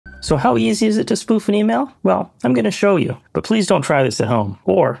So how easy is it to spoof an email? Well, I'm going to show you, but please don't try this at home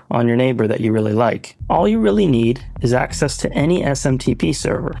or on your neighbor that you really like. All you really need is access to any SMTP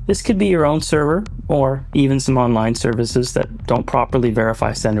server. This could be your own server or even some online services that don't properly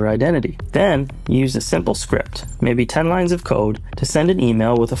verify sender identity. Then use a simple script, maybe 10 lines of code, to send an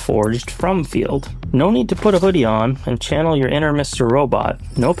email with a forged from field. No need to put a hoodie on and channel your inner Mr. Robot.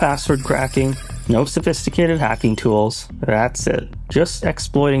 No password cracking, no sophisticated hacking tools. That's it. Just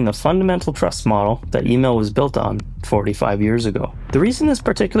exploiting the fundamental trust model that email was built on 45 years ago. The reason this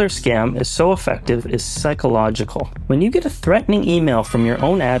particular scam is so effective is psychological. When you get a threatening email from your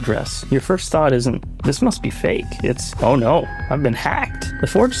own address, your first thought isn't, "This must be fake." It's, "Oh no, I've been hacked." The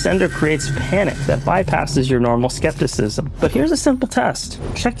forged sender creates panic that bypasses your normal skepticism. But here's a simple test.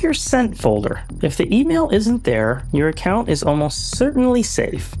 Check your sent folder. If the email isn't there, your account is almost certainly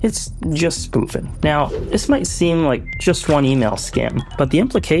safe. It's just spoofing. Now, this might seem like just one email scam, but the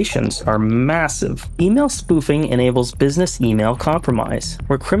implications are massive. Email spoofing enables business email compromise,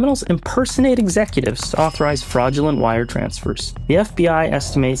 where criminals impersonate executives to authorize fraudulent wire transfers. The FBI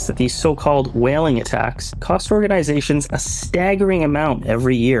estimates that these so-called whaling attacks cost organizations a staggering amount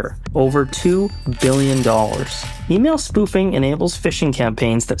every year, over $2 billion. Email spoofing enables phishing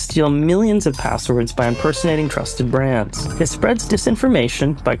campaigns that steal millions of passwords by impersonating trusted brands. It spreads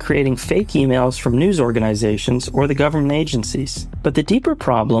disinformation by creating fake emails from news organizations or the government agencies. But the deeper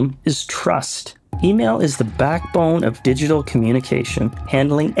problem is trust. Email is the backbone of digital communication,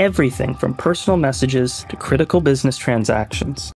 handling everything from personal messages to critical business transactions.